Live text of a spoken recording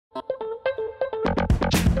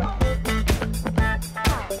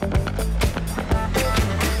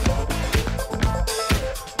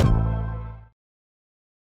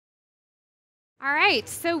All right,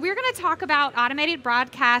 so we're going to talk about automated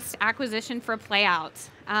broadcast acquisition for Playout.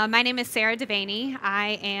 My name is Sara DeVaney.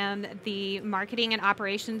 I am the Marketing and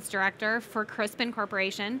Operations Director for Crispin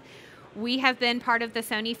Corporation. We have been part of the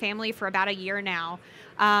Sony family for about a year now.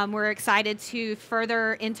 We're excited to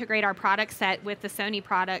further integrate our product set with the Sony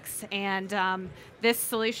products, and this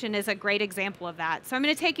solution is a great example of that. So I'm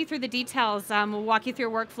going to take you through the details. We'll walk you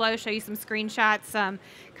through a workflow, show you some screenshots,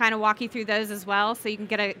 kind of walk you through those as well, so you can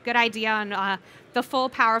get a good idea on the full,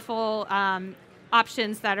 powerful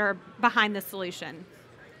options that are behind the solution.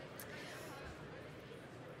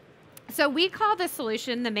 So we call this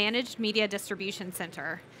solution the Managed Media Distribution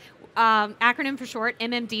Center, acronym for short,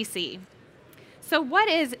 MMDC. So what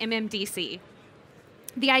is MMDC?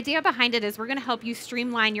 The idea behind it is we're going to help you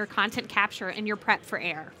streamline your content capture and your prep for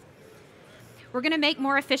air. We're going to make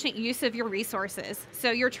more efficient use of your resources.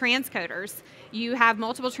 So your transcoders, you have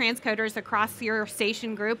multiple transcoders across your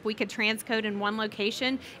station group. We could transcode in one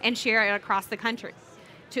location and share it across the country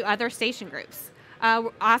to other station groups.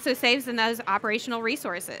 Also saves in those operational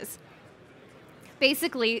resources.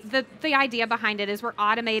 Basically, the idea behind it is we're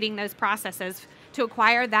automating those processes to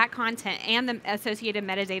acquire that content and the associated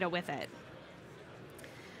metadata with it.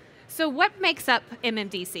 So what makes up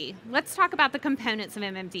MMDC? Let's talk about the components of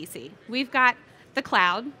MMDC. We've got the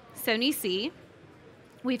cloud, Sony C.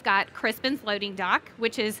 We've got Crispin's loading dock,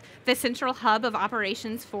 which is the central hub of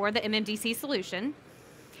operations for the MMDC solution.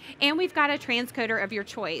 And we've got a transcoder of your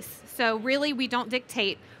choice. So really, we don't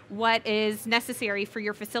dictate what is necessary for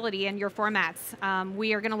your facility and your formats.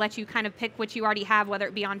 We are going to let you kind of pick what you already have, whether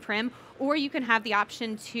it be on-prem, or you can have the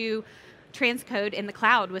option to transcode in the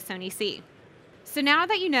cloud with Sony C. So now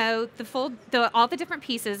that you know all the different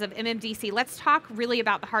pieces of MMDC, let's talk really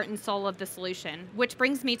about the heart and soul of the solution, which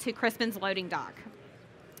brings me to Crispin's loading dock.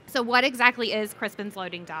 So what exactly is Crispin's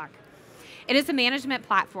loading dock? It is a management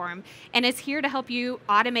platform, and it's here to help you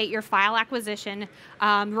automate your file acquisition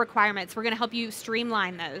requirements. We're going to help you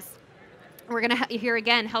streamline those. We're going to, here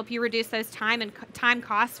again, help you reduce those time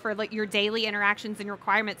costs for your daily interactions and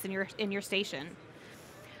requirements in your station.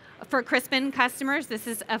 For Crispin customers, this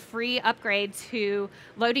is a free upgrade to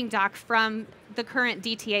loading dock from the current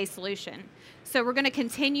DTA solution. So we're going to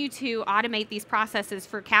continue to automate these processes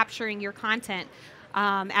for capturing your content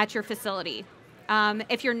at your facility.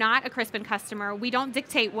 If you're not a Crispin customer, we don't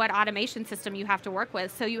dictate what automation system you have to work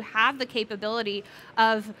with, so you have the capability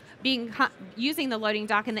of using the loading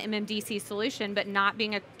dock in the MMDC solution, but not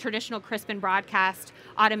being a traditional Crispin broadcast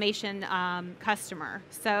automation customer.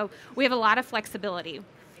 So we have a lot of flexibility.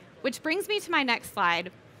 Which brings me to my next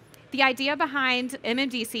slide. The idea behind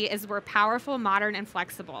MMDC is we're powerful, modern, and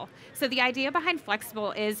flexible. So the idea behind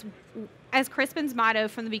flexible is, as Crispin's motto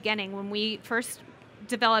from the beginning, when we first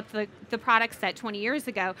developed the product set 20 years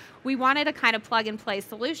ago, we wanted a kind of plug-and-play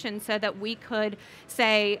solution so that we could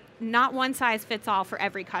say, not one size fits all for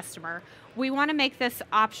every customer. We want to make this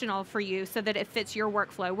optional for you so that it fits your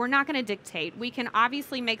workflow. We're not going to dictate. We can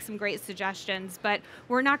obviously make some great suggestions, but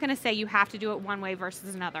we're not going to say you have to do it one way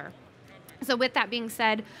versus another. So with that being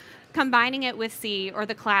said, combining it with C or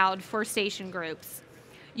the cloud for station groups,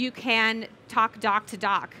 you can talk dock to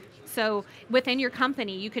dock. So within your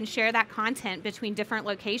company, you can share that content between different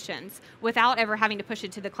locations without ever having to push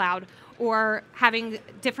it to the cloud or having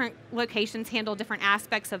different locations handle different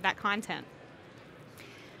aspects of that content.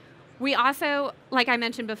 We also, like I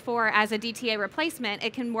mentioned before, as a DTA replacement,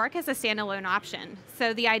 it can work as a standalone option.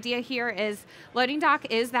 So the idea here is loading dock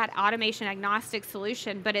is that automation agnostic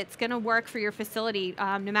solution, but it's going to work for your facility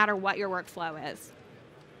no matter what your workflow is.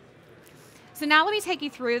 So now let me take you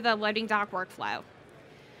through the loading dock workflow.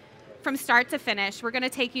 From start to finish, we're going to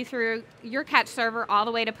take you through your catch server all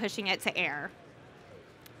the way to pushing it to air.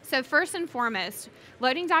 So first and foremost,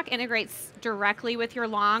 loading dock integrates directly with your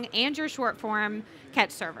long and your short form catch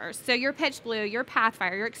servers. So your Pitch Blue, your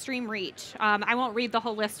Pathfire, your Extreme Reach. I won't read the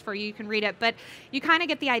whole list for you, you can read it, but you kind of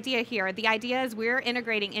get the idea here. The idea is we're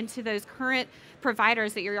integrating into those current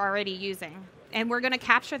providers that you're already using. And we're going to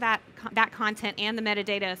capture that content and the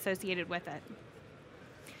metadata associated with it.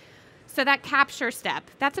 So that capture step,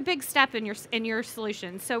 that's a big step in your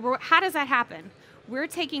solution. So how does that happen? We're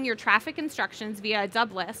taking your traffic instructions via a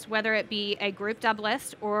dub list, whether it be a group dub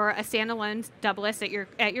list or a standalone dub list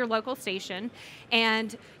at your local station,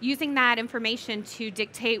 and using that information to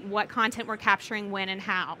dictate what content we're capturing when and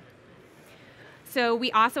how. So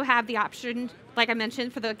we also have the option, like I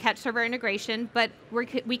mentioned, for the catch server integration, but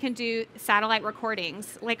we can do satellite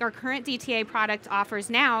recordings. Like our current DTA product offers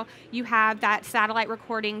now, you have that satellite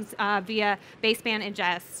recordings via baseband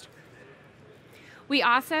ingest. We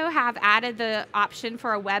also have added the option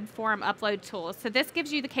for a web form upload tool. So this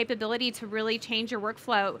gives you the capability to really change your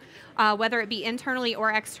workflow, whether it be internally or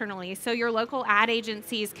externally. So your local ad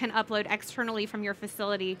agencies can upload externally from your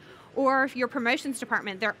facility, or your promotions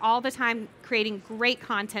department, they're all the time creating great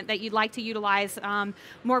content that you'd like to utilize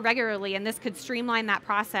more regularly, and this could streamline that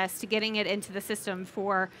process to getting it into the system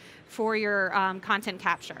for your content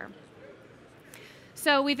capture.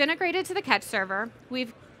 So we've integrated to the catch server,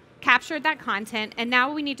 we've captured that content, and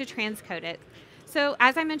now we need to transcode it. So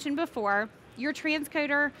as I mentioned before, your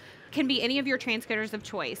transcoder can be any of your transcoders of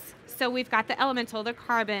choice. So we've got the Elemental, the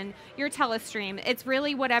Carbon, your Telestream. It's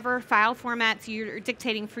really whatever file formats you're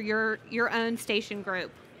dictating for your own station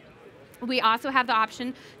group. We also have the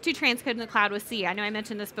option to transcode in the cloud with C. I know I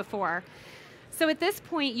mentioned this before. So at this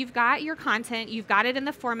point, you've got your content, you've got it in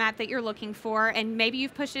the format that you're looking for, and maybe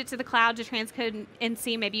you've pushed it to the cloud to transcode in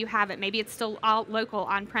C, maybe you haven't, maybe it's still all local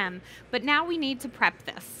on-prem. But now we need to prep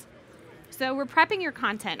this. So we're prepping your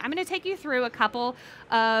content. I'm going to take you through a couple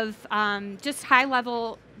of just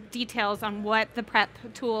high-level details on what the prep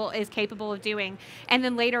tool is capable of doing. And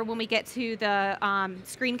then later, when we get to the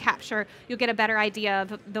screen capture, you'll get a better idea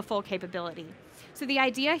of the full capability. So the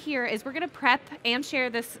idea here is we're going to prep and share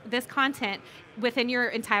this content within your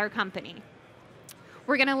entire company.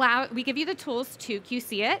 We're going to we give you the tools to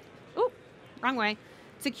QC it. Ooh, wrong way.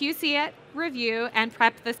 To QC it, review, and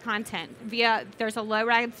prep this content there's a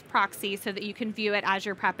low-res proxy so that you can view it as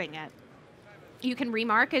you're prepping it. You can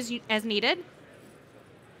remark as needed.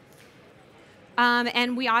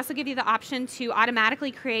 And we also give you the option to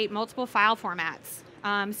automatically create multiple file formats.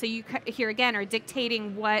 So you here again are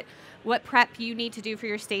dictating what prep you need to do for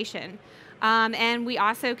your station. And we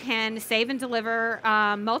also can save and deliver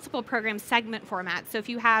multiple program segment formats. So if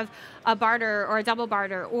you have a barter or a double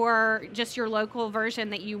barter or just your local version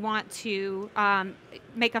that you want to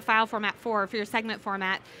make a file format for your segment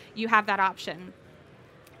format, you have that option.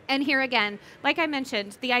 And here again, like I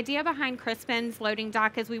mentioned, the idea behind Crispin's loading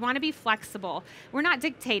dock is we want to be flexible. We're not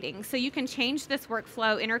dictating, so you can change this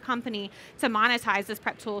workflow intercompany to monetize this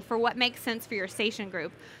prep tool for what makes sense for your station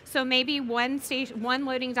group. So maybe one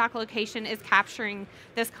loading dock location is capturing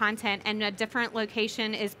this content and a different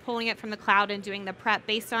location is pulling it from the cloud and doing the prep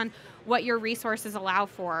based on what your resources allow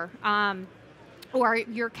for. Or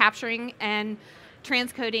you're capturing and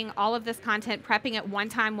transcoding all of this content, prepping at one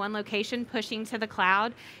time, one location, pushing to the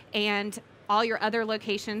cloud, and all your other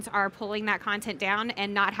locations are pulling that content down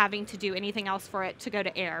and not having to do anything else for it to go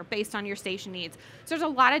to air based on your station needs. So there's a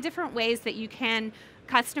lot of different ways that you can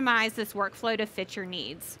customize this workflow to fit your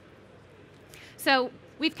needs. So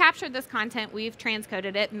we've captured this content, we've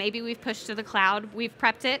transcoded it, maybe we've pushed to the cloud, we've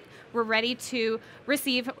prepped it, we're ready to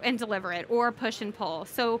receive and deliver it, or push and pull.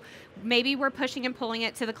 So maybe we're pushing and pulling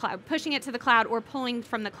it to the cloud, pushing it to the cloud or pulling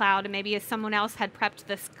from the cloud, and maybe if someone else had prepped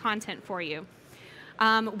this content for you.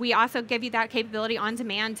 We also give you that capability on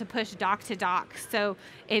demand to push dock to dock. So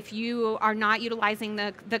if you are not utilizing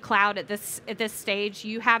the cloud at this stage,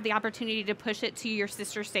 you have the opportunity to push it to your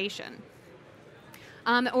sister station.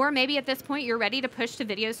 Or maybe at this point you're ready to push to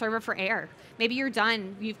video server for air. Maybe you're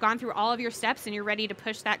done, you've gone through all of your steps and you're ready to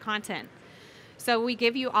push that content. So we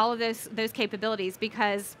give you all of those capabilities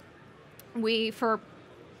because we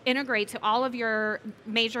integrate to all of your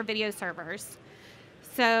major video servers.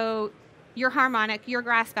 So your Harmonic, your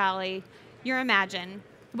Grass Valley, your Imagine.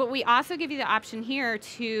 But we also give you the option here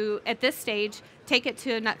to, at this stage, take it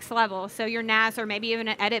to a next level. So your NAS or maybe even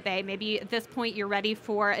an edit bay, maybe at this point you're ready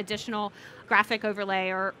for additional graphic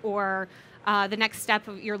overlay or the next step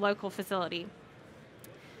of your local facility.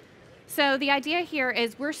 So the idea here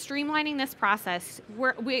is we're streamlining this process.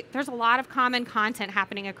 There's a lot of common content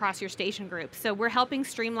happening across your station group. So we're helping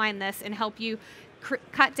streamline this and help you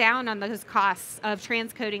cut down on those costs of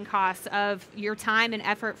transcoding costs of your time and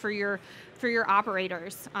effort for your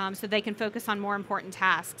operators so they can focus on more important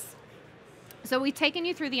tasks. So we've taken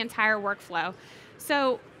you through the entire workflow.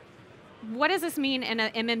 So what does this mean in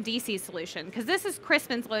an MMDC solution? Because this is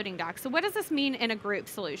Crispin's loading dock. So what does this mean in a group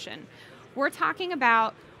solution? We're talking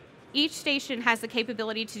about each station has the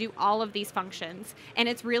capability to do all of these functions, and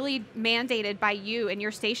it's really mandated by you and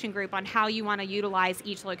your station group on how you want to utilize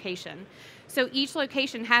each location. So each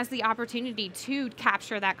location has the opportunity to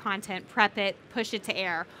capture that content, prep it, push it to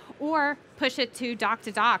air, or push it to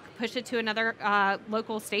dock, push it to another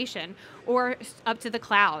local station, or up to the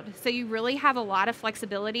cloud. So you really have a lot of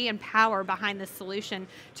flexibility and power behind this solution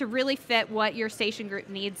to really fit what your station group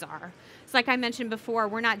needs are. So like I mentioned before,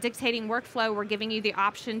 we're not dictating workflow, we're giving you the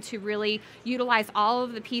option to really utilize all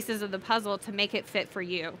of the pieces of the puzzle to make it fit for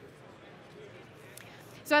you.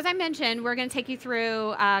 So as I mentioned, we're going to take you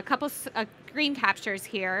through a couple screen captures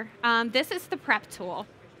here. This is the prep tool.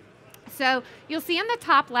 So you'll see in the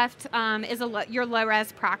top left is your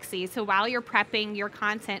low-res proxy. So while you're prepping your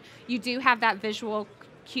content, you do have that visual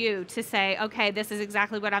cue to say, okay, this is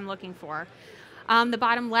exactly what I'm looking for. The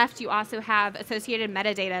bottom left, you also have associated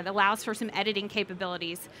metadata that allows for some editing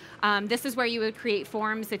capabilities. This is where you would create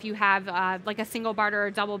forms if you have like a single barter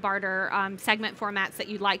or double barter segment formats that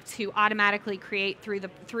you'd like to automatically create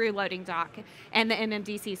through Loading Dock and the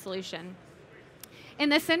MMDC solution. In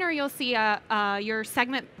the center, you'll see your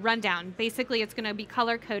segment rundown. Basically, it's going to be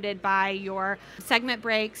color-coded by your segment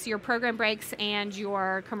breaks, your program breaks, and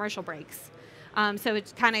your commercial breaks. So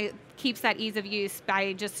it kind of keeps that ease of use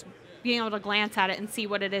by just being able to glance at it and see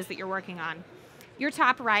what it is that you're working on. Your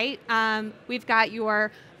top right, we've got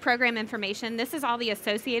your program information. This is all the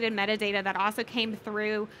associated metadata that also came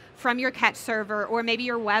through from your catch server or maybe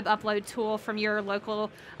your web upload tool from your local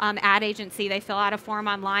ad agency. They fill out a form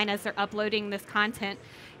online as they're uploading this content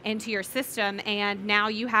into your system, and now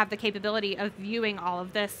you have the capability of viewing all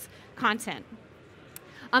of this content.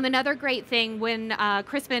 Another great thing, when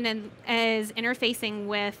Crispin is interfacing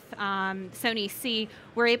with Sony C,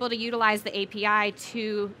 we're able to utilize the API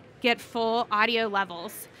to get full audio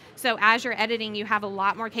levels. So as you're editing, you have a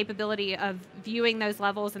lot more capability of viewing those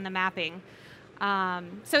levels in the mapping.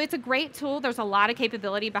 So it's a great tool. There's a lot of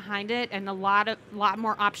capability behind it and a lot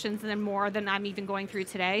more options than I'm even going through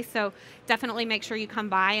today. So definitely make sure you come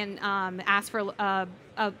by and ask for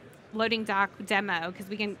a Loading Dock demo, because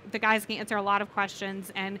the guys can answer a lot of questions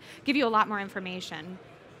and give you a lot more information.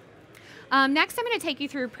 Next, I'm going to take you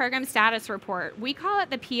through Program Status Report. We call it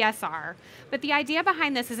the PSR, but the idea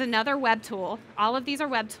behind this is another web tool. All of these are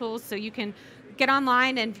web tools, so you can get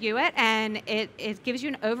online and view it, and it gives you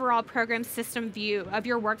an overall program system view of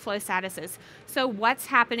your workflow statuses. So what's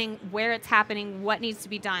happening, where it's happening, what needs to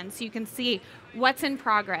be done, so you can see what's in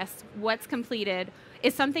progress, what's completed,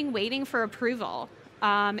 is something waiting for approval.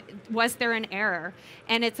 Was there an error?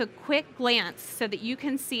 And it's a quick glance so that you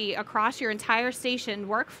can see across your entire station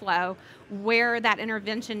workflow where that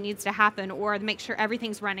intervention needs to happen or make sure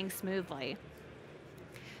everything's running smoothly.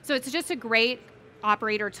 So it's just a great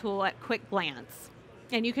operator tool at quick glance.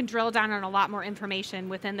 And you can drill down on a lot more information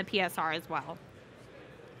within the PSR as well.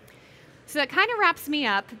 So that kind of wraps me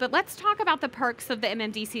up, but let's talk about the perks of the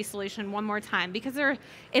MMDC solution one more time, because there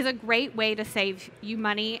is a great way to save you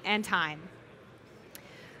money and time.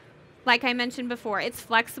 Like I mentioned before, it's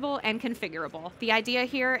flexible and configurable. The idea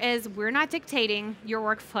here is we're not dictating your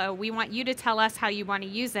workflow. We want you to tell us how you want to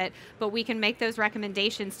use it, but we can make those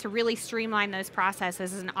recommendations to really streamline those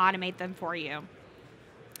processes and automate them for you.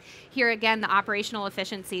 Here again, the operational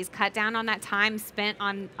efficiencies cut down on that time spent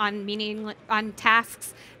on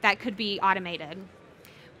tasks that could be automated.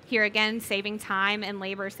 Here again, saving time and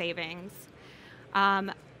labor savings.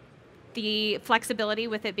 The flexibility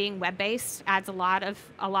with it being web-based adds a lot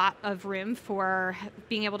of room for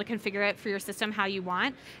being able to configure it for your system how you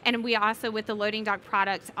want. And we also, with the Loading Dock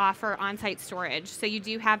product, offer on-site storage. So you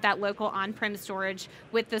do have that local on-prem storage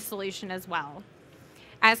with the solution as well.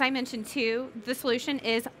 As I mentioned too, the solution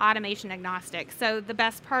is automation agnostic. So the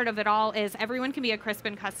best part of it all is everyone can be a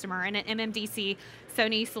Crispin customer and an MMDC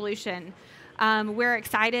Sony solution. We're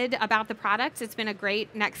excited about the product. It's been a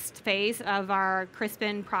great next phase of our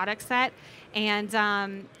Crispin product set,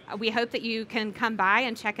 and we hope that you can come by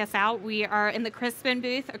and check us out. We are in the Crispin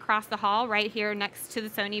booth across the hall right here next to the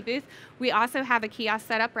Sony booth. We also have a kiosk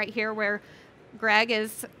set up right here where Greg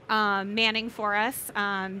is manning for us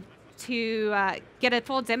to get a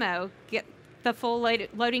full demo, get the full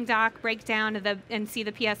Loading Dock breakdown and see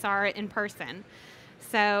the PSR in person.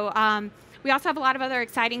 So we also have a lot of other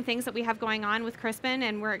exciting things that we have going on with Crispin,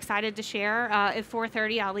 and we're excited to share. At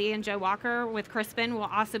 4:30, Ali and Joe Walker with Crispin will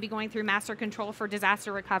also be going through master control for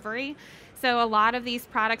disaster recovery. So a lot of these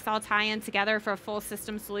products all tie in together for a full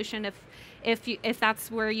system solution if that's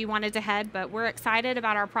where you wanted to head. But we're excited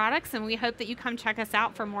about our products, and we hope that you come check us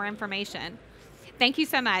out for more information. Thank you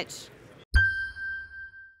so much.